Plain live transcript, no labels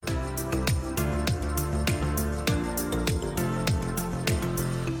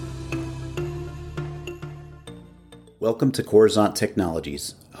Welcome to Coruzant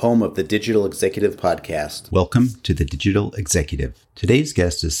Technologies, home of the Digital Executive Podcast. Welcome to the Digital Executive. Today's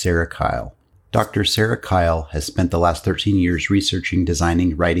guest is Sara Kyle. Dr. Sara Kyle has spent the last 13 years researching,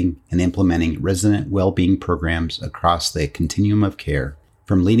 designing, writing, and implementing resident well-being programs across the continuum of care,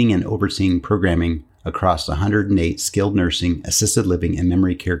 from leading and overseeing programming across 108 skilled nursing, assisted living, and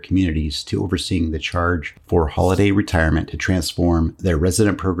memory care communities to overseeing the charge for holiday retirement to transform their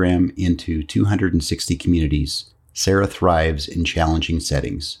resident program into 260 communities. Sara thrives in challenging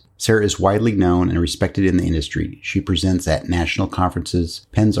settings. Sara is widely known and respected in the industry. She presents at national conferences,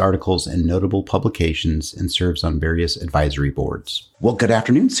 pens articles in notable publications, and serves on various advisory boards. Well, good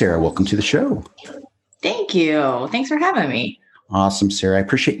afternoon, Sara. Welcome to the show. Thank you. Thanks for having me. Awesome, Sara. I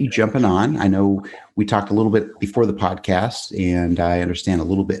appreciate you jumping on. I know we talked a little bit before the podcast, and I understand a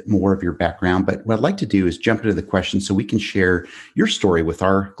little bit more of your background. But what I'd like to do is jump into the questions so we can share your story with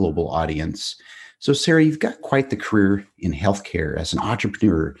our global audience. So, Sara, you've got quite the career in healthcare as an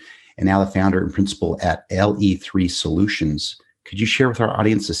entrepreneur and now the founder and principal at LE3 Solutions. Could you share with our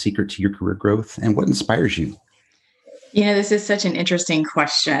audience the secret to your career growth and what inspires you? You know, this is such an interesting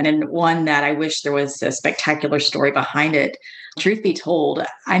question and one that I wish there was a spectacular story behind it. Truth be told,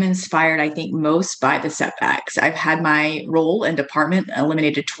 I'm inspired, I think, most by the setbacks. I've had my role and department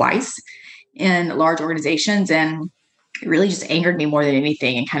eliminated twice in large organizations, and it really just angered me more than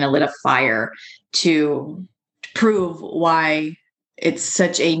anything and kind of lit a fire to prove why it's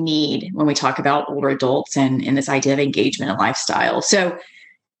such a need when we talk about older adults and this idea of engagement and lifestyle. So,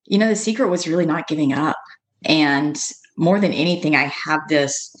 you know, the secret was really not giving up. And more than anything, I have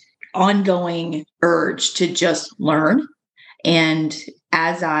this ongoing urge to just learn. And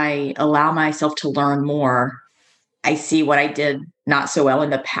as I allow myself to learn more, I see what I did not so well in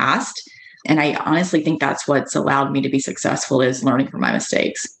the past. And I honestly think that's what's allowed me to be successful, is learning from my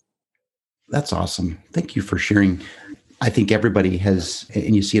mistakes. That's awesome. Thank you for sharing. I think everybody has,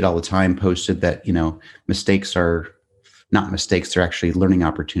 and you see it all the time, posted that, you know, mistakes are not mistakes, they're actually learning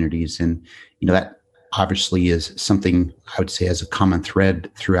opportunities. And, you know, that obviously is something I would say as a common thread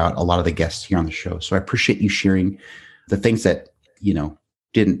throughout a lot of the guests here on the show. So I appreciate you sharing the things that, you know,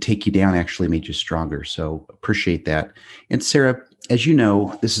 didn't take you down, actually made you stronger. So appreciate that. And Sara, as you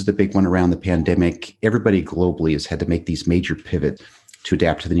know, this is the big one around the pandemic. Everybody globally has had to make these major pivots to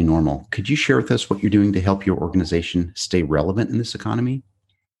adapt to the new normal. Could you share with us what you're doing to help your organization stay relevant in this economy?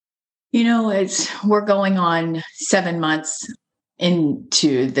 You know, we're going on 7 months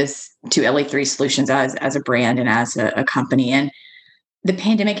into this, to LE3 Solutions as a brand and as a company. And the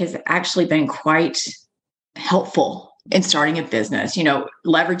pandemic has actually been quite helpful in starting a business, you know,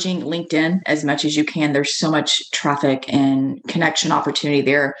 leveraging LinkedIn as much as you can. There's so much traffic and connection opportunity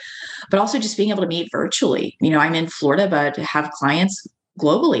there, but also just being able to meet virtually. You know, I'm in Florida, but have clients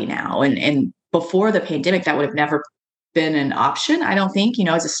globally now. And before the pandemic, that would have never been an option, I don't think, you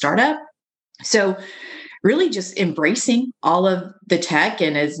know, as a startup. So really just embracing all of the tech,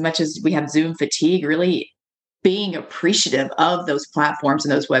 and as much as we have Zoom fatigue, really being appreciative of those platforms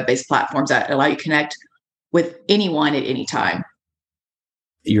and those web-based platforms that allow you to connect with anyone at any time.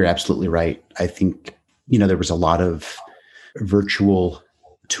 You're absolutely right. I think, you know, there was a lot of virtual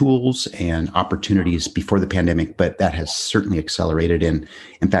tools and opportunities before the pandemic, but that has certainly accelerated. And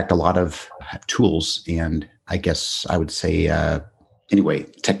in fact, a lot of tools and I guess I would say, anyway,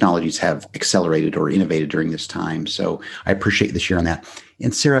 technologies have accelerated or innovated during this time. So I appreciate the share on that.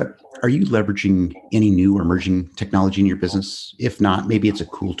 And Sara, are you leveraging any new or emerging technology in your business? If not, maybe it's a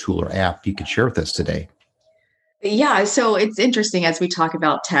cool tool or app you could share with us today. Yeah, so it's interesting as we talk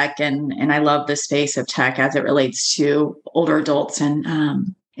about tech, and I love the space of tech as it relates to older adults and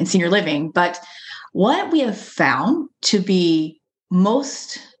senior living. But what we have found to be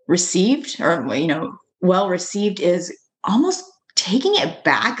most received, or you know, well received, is almost taking it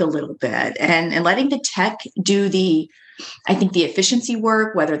back a little bit and letting the tech do the efficiency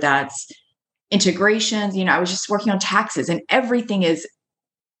work, whether that's integrations. You know, I was just working on taxes, and everything is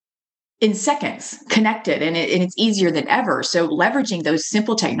in seconds connected, and it's easier than ever. So leveraging those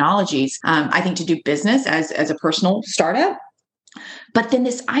simple technologies, I think, to do business as a personal startup. But then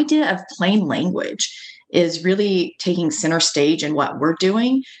this idea of plain language is really taking center stage in what we're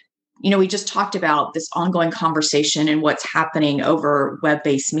doing. You know, we just talked about this ongoing conversation and what's happening over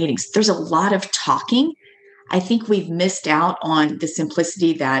web-based meetings. There's a lot of talking. I think we've missed out on the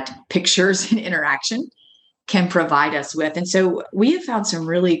simplicity that pictures and interaction can provide us with. And so we have found some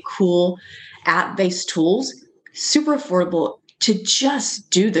really cool app-based tools, super affordable, to just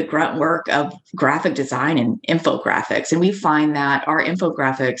do the grunt work of graphic design and infographics. And we find that our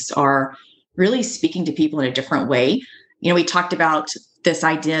infographics are really speaking to people in a different way. You know, we talked about this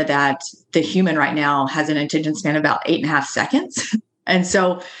idea that the human right now has an attention span of about 8.5 seconds. And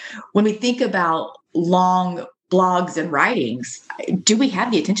so when we think about long blogs and writings, do we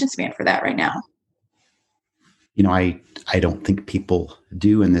have the attention span for that right now? I don't think people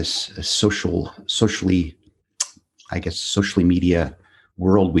do in this socially media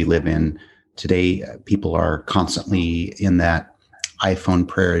world we live in today. People are constantly in that iPhone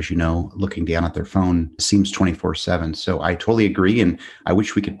prayer, as you know, looking down at their phone. It seems 24/7. So I totally agree. And I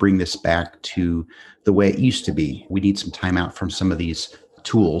wish we could bring this back to the way it used to be. We need some time out from some of these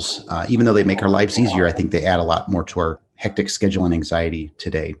tools. Even though they make our lives easier, I think they add a lot more to our hectic schedule and anxiety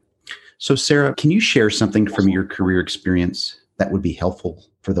today. So Sara, can you share something from your career experience that would be helpful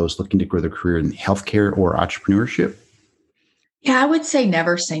for those looking to grow their career in healthcare or entrepreneurship? Yeah, I would say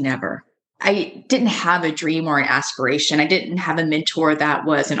never say never. I didn't have a dream or an aspiration. I didn't have a mentor that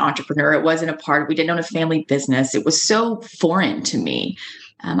was an entrepreneur. It wasn't a part, we didn't own a family business. It was so foreign to me.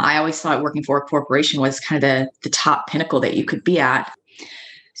 I always thought working for a corporation was kind of the top pinnacle that you could be at.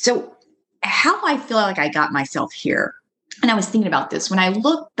 So how I feel like I got myself here, and I was thinking about this, when I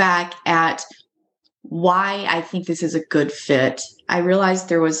look back at why I think this is a good fit, I realized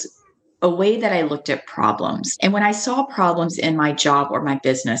there was a way that I looked at problems. And when I saw problems in my job or my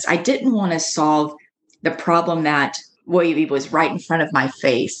business, I didn't want to solve the problem that was right in front of my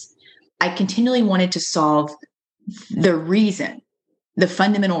face. I continually wanted to solve the reason, the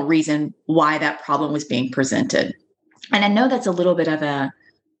fundamental reason why that problem was being presented. And I know that's a little bit of a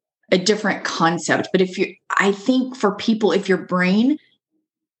different concept, but I think for people, if your brain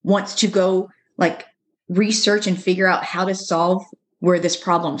wants to go like research and figure out how to solve where this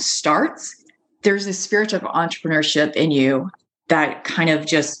problem starts, there's this spirit of entrepreneurship in you that kind of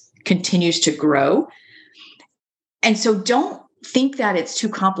just continues to grow. And so don't think that it's too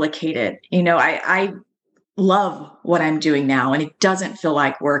complicated. I love what I'm doing now, and it doesn't feel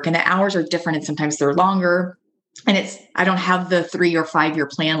like work, and the hours are different and sometimes they're longer. And I don't have the 3 or 5 year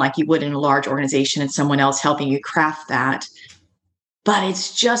plan like you would in a large organization and someone else helping you craft that. But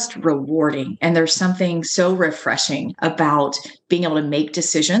it's just rewarding. And there's something so refreshing about being able to make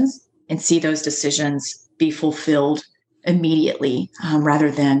decisions and see those decisions be fulfilled immediately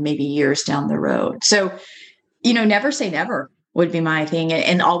rather than maybe years down the road. So, never say never would be my thing,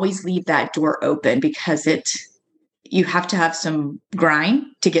 and always leave that door open, because you have to have some grind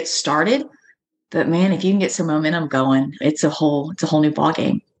to get started. But man, if you can get some momentum going, it's a whole new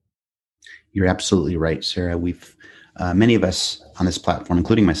ballgame. You're absolutely right, Sara. We've many of us on this platform,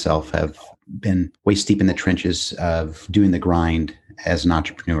 including myself, have been waist deep in the trenches of doing the grind as an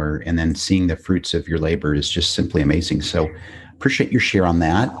entrepreneur, and then seeing the fruits of your labor is just simply amazing. So appreciate your share on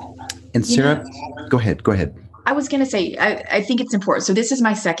that. And Sara, go ahead. I was going to say, I think it's important. So this is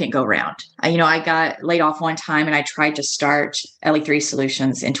my second go round. I got laid off one time, and I tried to start LE3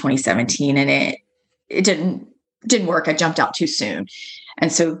 Solutions in 2017, and it didn't work. I jumped out too soon.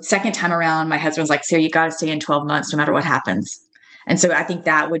 And so second time around, my husband was like, Sara, you got to stay in 12 months, no matter what happens. And so I think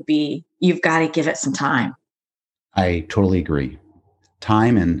that would be, you've got to give it some time. I totally agree.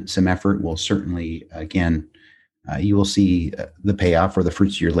 Time and some effort will certainly, again, you will see the payoff or the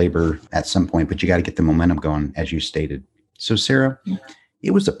fruits of your labor at some point, but you got to get the momentum going, as you stated. So Sara,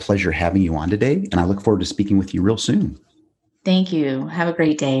 it was a pleasure having you on today, and I look forward to speaking with you real soon. Thank you. Have a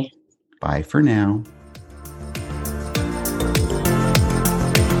great day. Bye for now.